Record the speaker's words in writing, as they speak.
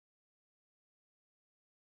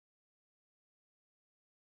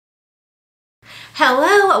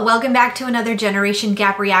Hello, welcome back to another Generation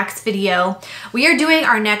Gap Reacts video. We are doing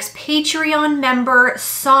our next Patreon member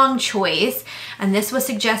song choice, and this was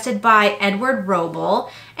suggested by Edward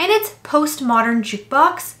Roble, and it's Postmodern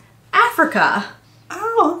Jukebox Africa.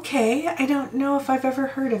 Oh, okay. I don't know if I've ever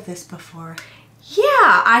heard of this before.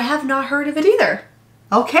 Yeah, I have not heard of it either.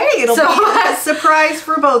 Okay, it'll be a surprise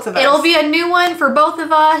for both of us. It'll be a new one for both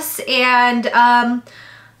of us, and I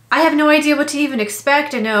have no idea what to even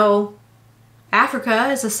expect. I know Africa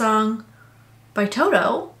is a song by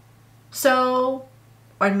Toto, so,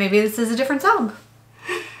 or maybe this is a different song.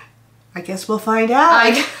 I guess we'll find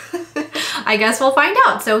out. I guess we'll find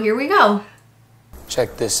out, so here we go.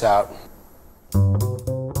 Check this out.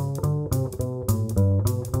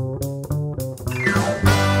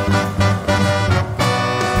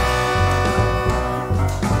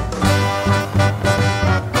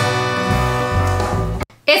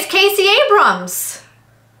 It's Casey Abrams.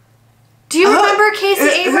 Do you remember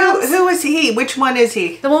Casey Abrams? Who is he? Which one is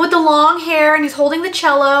he? The one with the long hair and he's holding the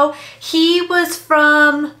cello. He was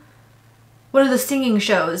from one of the singing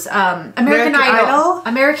shows. American Idol?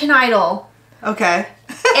 American Idol. Okay.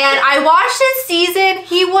 And I watched his season.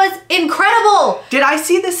 He was incredible. Did I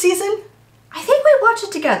see this season? I think we watched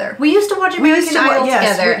it together. We used to watch American Idol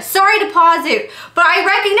together. Sorry to pause it, but I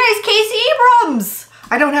recognize Casey Abrams.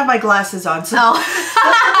 I don't have my glasses on, so, so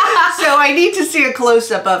I need to see a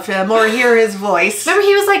close-up of him or hear his voice. Remember,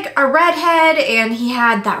 he was like a redhead, and he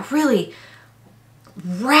had that really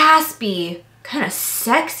raspy, kind of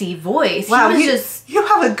sexy voice. Wow, he was you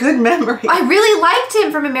have a good memory. I really liked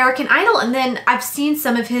him from American Idol, and then I've seen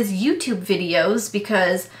some of his YouTube videos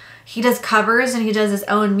because he does covers and he does his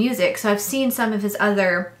own music, so I've seen some of his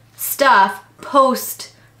other stuff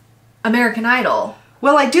post American Idol.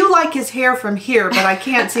 Well, I do like his hair from here, but I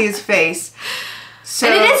can't see his face. So.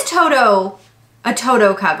 And it is Toto, a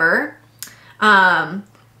Toto cover. And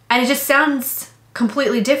it just sounds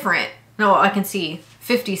completely different. No, I can see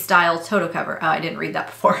 50s style Toto cover. Oh, I didn't read that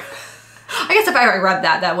before. I guess if I read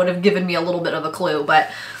that, that would have given me a little bit of a clue, but.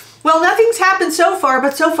 Well, nothing's happened so far,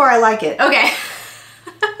 but so far I like it. Okay.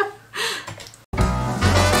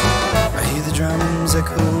 I hear the drums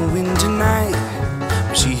echoing tonight.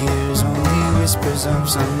 She hears only whispers of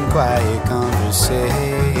some quiet conversation.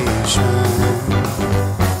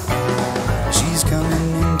 She's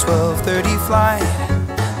coming in 12:30 flight.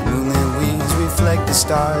 The moonlit wings reflect the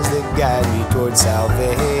stars that guide me towards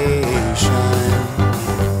salvation.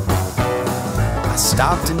 I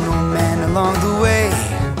stopped an old man along the way,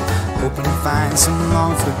 hoping to find some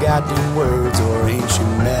long forgotten words or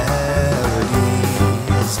ancient melodies.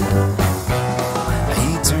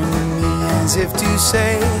 He turned to me as if to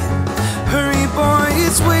say, hurry boy,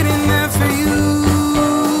 it's waiting there for you.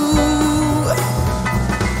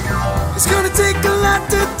 It's gonna take a lot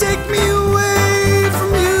to take me away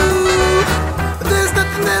from you, but there's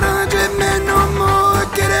nothing that 100 men or more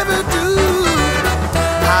could ever do.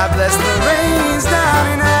 I bless the rains down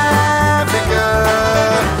in Africa.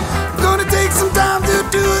 It's gonna take some time to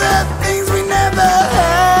do the things we never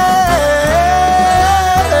had.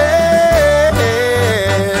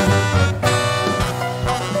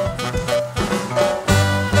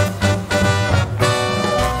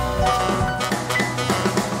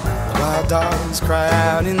 Dogs cry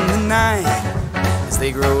out in the night as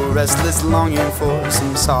they grow restless, longing for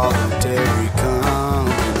some solitary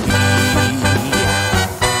company.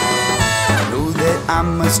 I know that I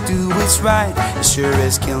must do what's right, as sure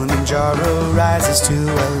as Kilimanjaro rises to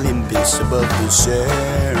Olympus above the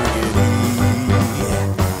Serengeti.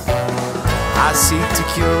 I seek to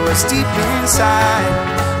cure what's deep inside,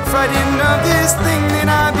 frightened of this thing that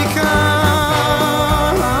I become.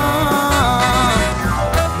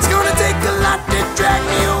 Drag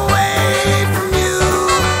me away from you.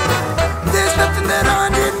 There's nothing that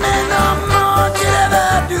 100 men or more could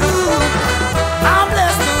ever do. I'll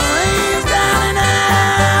bless the rains down in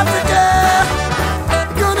Africa.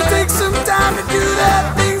 It's gonna take some time to do the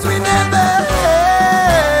things we never had.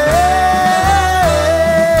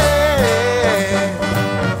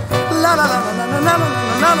 La la la la la la la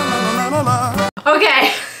la la la.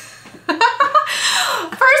 Okay.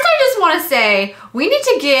 First, I just want to say we need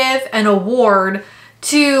to give an award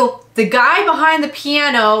to the guy behind the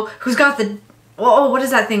piano who's got the, oh, what is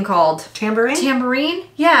that thing called? Tambourine? Tambourine?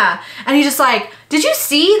 Yeah. And he's just like, did you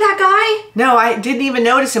see that guy? No, I didn't even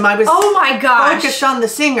notice him. I was oh my gosh. focused on the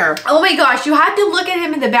singer. Oh my gosh, you had to look at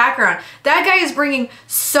him in the background. That guy is bringing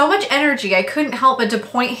so much energy. I couldn't help but to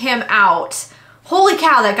point him out. Holy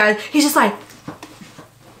cow, that guy, he's just like,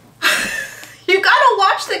 you gotta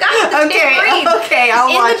watch the guy with the tambourine. Okay, I'll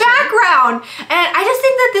watch in the background. And I just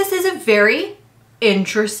think that this is a very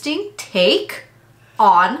interesting take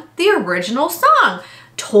on the original song.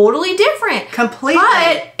 Totally different. Completely.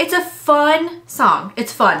 But it's a fun song.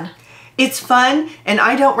 It's fun. It's fun, and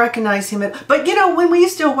I don't recognize him. But you know, when we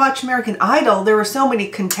used to watch American Idol, there were so many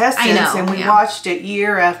contestants, and we watched it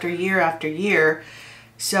year after year after year.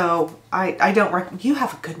 So I don't. You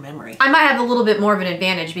have a good memory. I might have a little bit more of an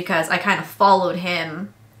advantage because I kind of followed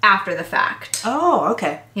him after the fact. Oh,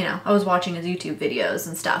 okay. You know, I was watching his YouTube videos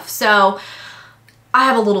and stuff, so I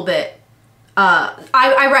have a little bit.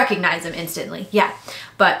 I recognize him instantly. Yeah,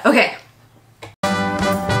 but okay.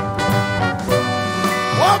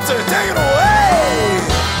 Walter, take it away!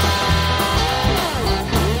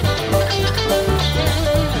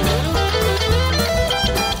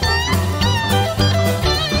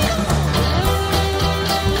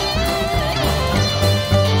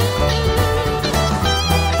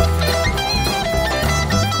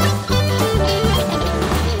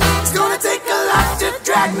 It's gonna take a lot to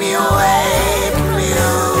drag me away from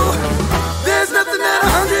you. There's nothing that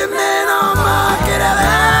 100 men on my could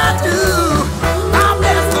ever do.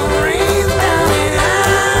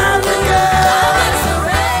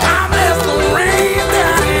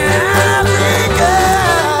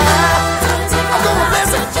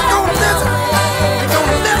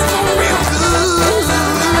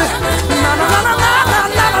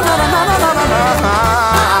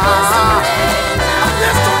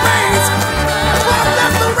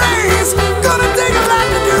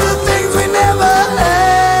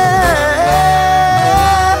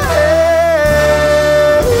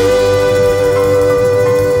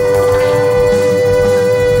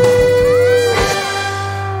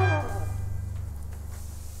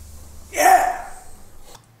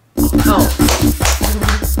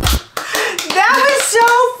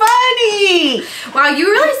 Wow,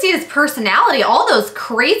 you really see his personality. All those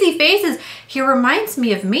crazy faces. He reminds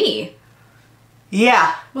me of me.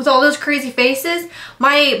 Yeah. With all those crazy faces.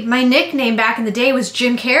 My nickname back in the day was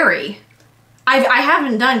Jim Carrey. I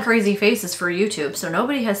haven't done crazy faces for YouTube, so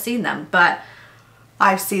nobody has seen them, but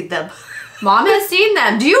I've seen them. Mom has seen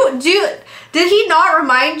them. Did he not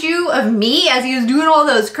remind you of me as he was doing all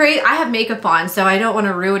those crazy? I have makeup on, so I don't want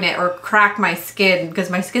to ruin it or crack my skin because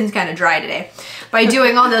my skin's kind of dry today by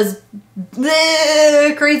doing all those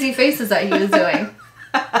crazy faces that he was doing.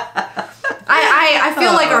 I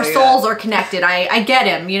feel like our souls are connected. I get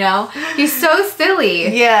him, you know? He's so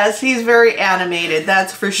silly. Yes, he's very animated,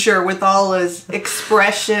 that's for sure, with all his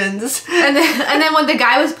expressions. And then when the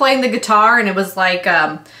guy was playing the guitar and it was like,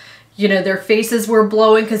 you know, their faces were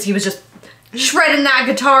blowing because he was just shredding that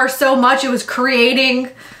guitar so much it was creating,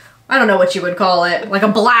 I don't know what you would call it, like a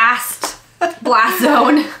blast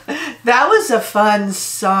zone. That was a fun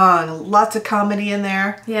song. Lots of comedy in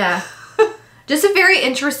there. Yeah. Just a very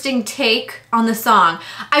interesting take on the song.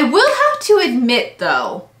 I will have to admit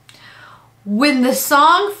though, when the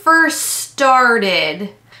song first started,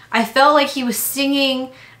 I felt like he was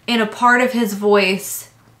singing in a part of his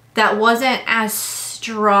voice that wasn't as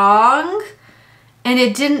strong, and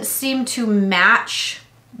it didn't seem to match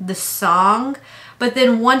the song. But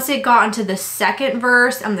then once it got into the second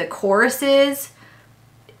verse and the choruses,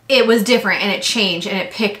 it was different and it changed and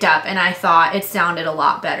it picked up, and I thought it sounded a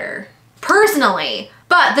lot better personally.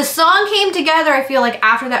 But the song came together, I feel like,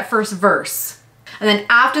 after that first verse. And then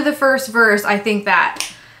after the first verse, I think that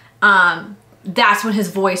that's when his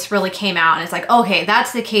voice really came out, and it's like, okay,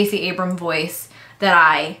 that's the Casey Abram voice that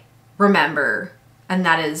I remember. And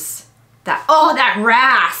that is that, oh, that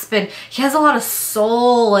rasp. And he has a lot of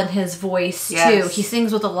soul in his voice too. Yes. He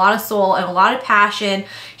sings with a lot of soul and a lot of passion.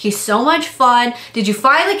 He's so much fun. Did you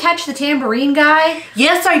finally catch the tambourine guy?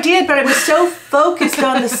 Yes, I did, but I was so focused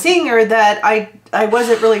on the singer that I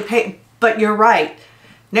wasn't really paying. But you're right.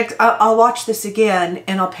 Next, I'll watch this again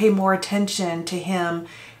and I'll pay more attention to him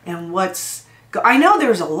and what's. I know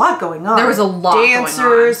there's a lot going on. There was a lot going on.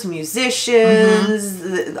 Dancers,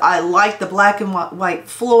 musicians. I like the black and white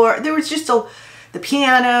floor. There was just the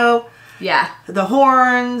piano. Yeah. The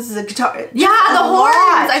horns, the guitar. Yeah, the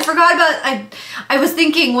horns. I forgot about. I was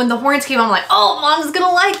thinking when the horns came, I'm like, oh, Mom's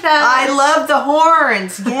gonna like that. I love the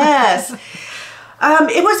horns. Yes.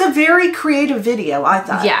 It was a very creative video, I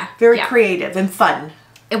thought. Yeah. Very creative and fun.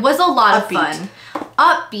 It was a lot Upbeat. of fun.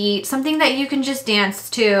 Upbeat, something that you can just dance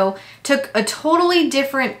to. Took a totally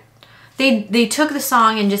different. They took the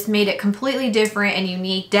song and just made it completely different and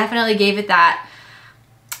unique. Definitely gave it that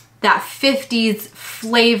 50s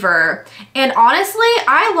flavor. And honestly,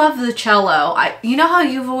 I love the cello. You know how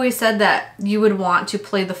you've always said that you would want to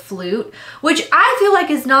play the flute, which I feel like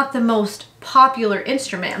is not the most popular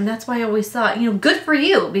instrument, and that's why I always thought, you know, good for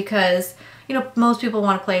you, because, you know, most people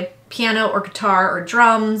want to play piano or guitar or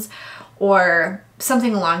drums or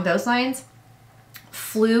something along those lines.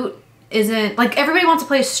 flute isn't, like, everybody wants to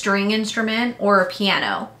play a string instrument or a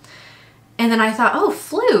piano. And then I thought, oh,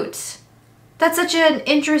 flute. That's such an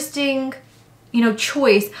interesting, you know,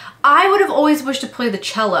 choice. I would have always wished to play the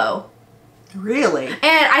cello. Really? And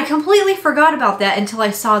I completely forgot about that until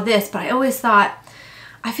I saw this, but I always thought,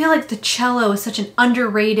 I feel like the cello is such an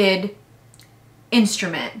underrated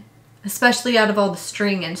instrument, especially out of all the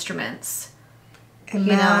string instruments.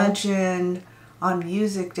 Imagine on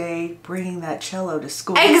music day bringing that cello to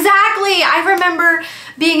school. Exactly. I remember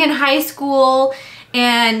being in high school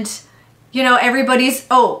and, you know, everybody's,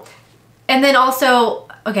 oh, and then also,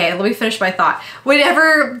 okay, let me finish my thought.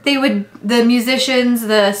 Whenever they would, the musicians,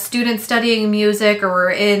 the students studying music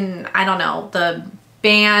or in, I don't know, the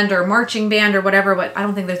band or marching band or whatever, but I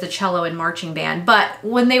don't think there's a cello in marching band, but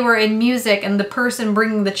when they were in music and the person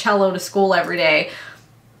bringing the cello to school every day,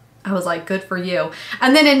 I was like, good for you.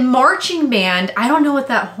 And then in marching band, I don't know what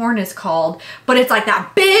that horn is called, but it's like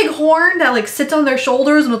that big horn that like sits on their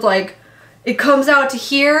shoulders and it's like, it comes out to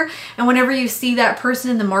here. And whenever you see that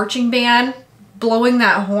person in the marching band blowing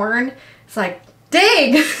that horn, it's like,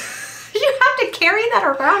 dang, you have to carry that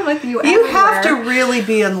around with you everywhere. You have to really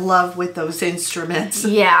be in love with those instruments.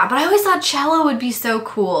 Yeah, but I always thought cello would be so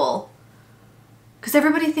cool. Because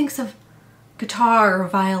everybody thinks of guitar or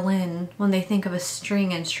violin when they think of a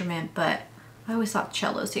string instrument, but I always thought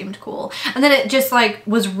cello seemed cool. And then it just like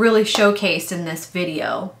was really showcased in this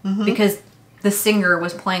video because the singer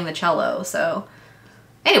was playing the cello. So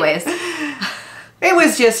anyways. It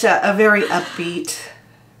was just a very upbeat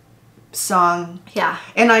song. Yeah.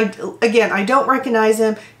 And I don't recognize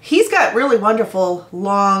him. He's got really wonderful,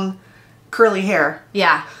 long, curly hair.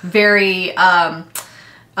 Yeah. Very,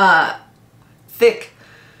 Thick.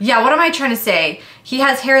 yeah, what am I trying to say? He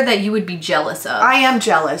has hair that you would be jealous of. I am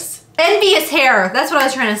jealous. Envious hair. That's what I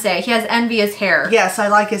was trying to say. He has envious hair. Yes, I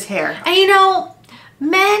like his hair. And you know,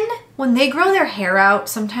 men, when they grow their hair out,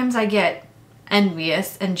 sometimes I get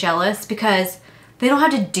envious and jealous because they don't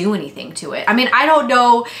have to do anything to it. I mean, I don't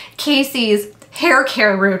know Casey's hair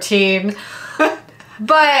care routine,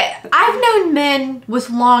 but I've known men with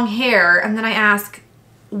long hair and then I ask,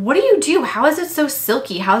 what do you do? How is it so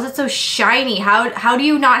silky? How is it so shiny? How do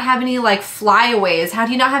you not have any like flyaways? How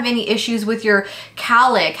do you not have any issues with your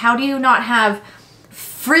cowlick? How do you not have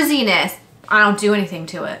frizziness? I don't do anything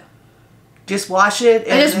to it. Just wash it.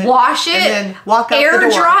 And just wash it. And then walk out air the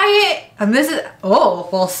door. dry it. And this is, oh,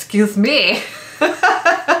 well, excuse me.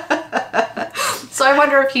 So I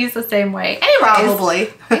wonder if he's the same way. Anyways.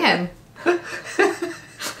 Probably. Man.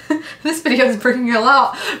 This video is bringing out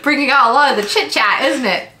a lot of the chit chat, isn't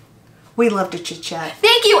it? We love to chit chat.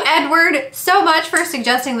 Thank you, Edward, so much for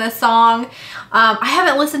suggesting this song. I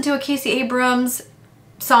haven't listened to a Casey Abrams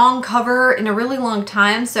song cover in a really long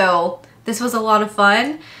time, so this was a lot of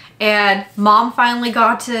fun. And Mom finally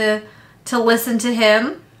got to listen to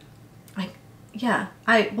him. Yeah,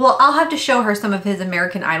 well, I'll have to show her some of his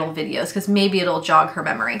American Idol videos because maybe it'll jog her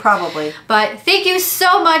memory. Probably. But thank you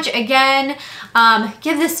so much again.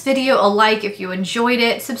 Give this video a like if you enjoyed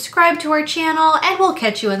it. Subscribe to our channel and we'll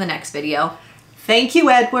catch you in the next video. Thank you,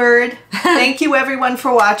 Edward. Thank you, everyone,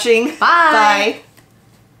 for watching. Bye. Bye.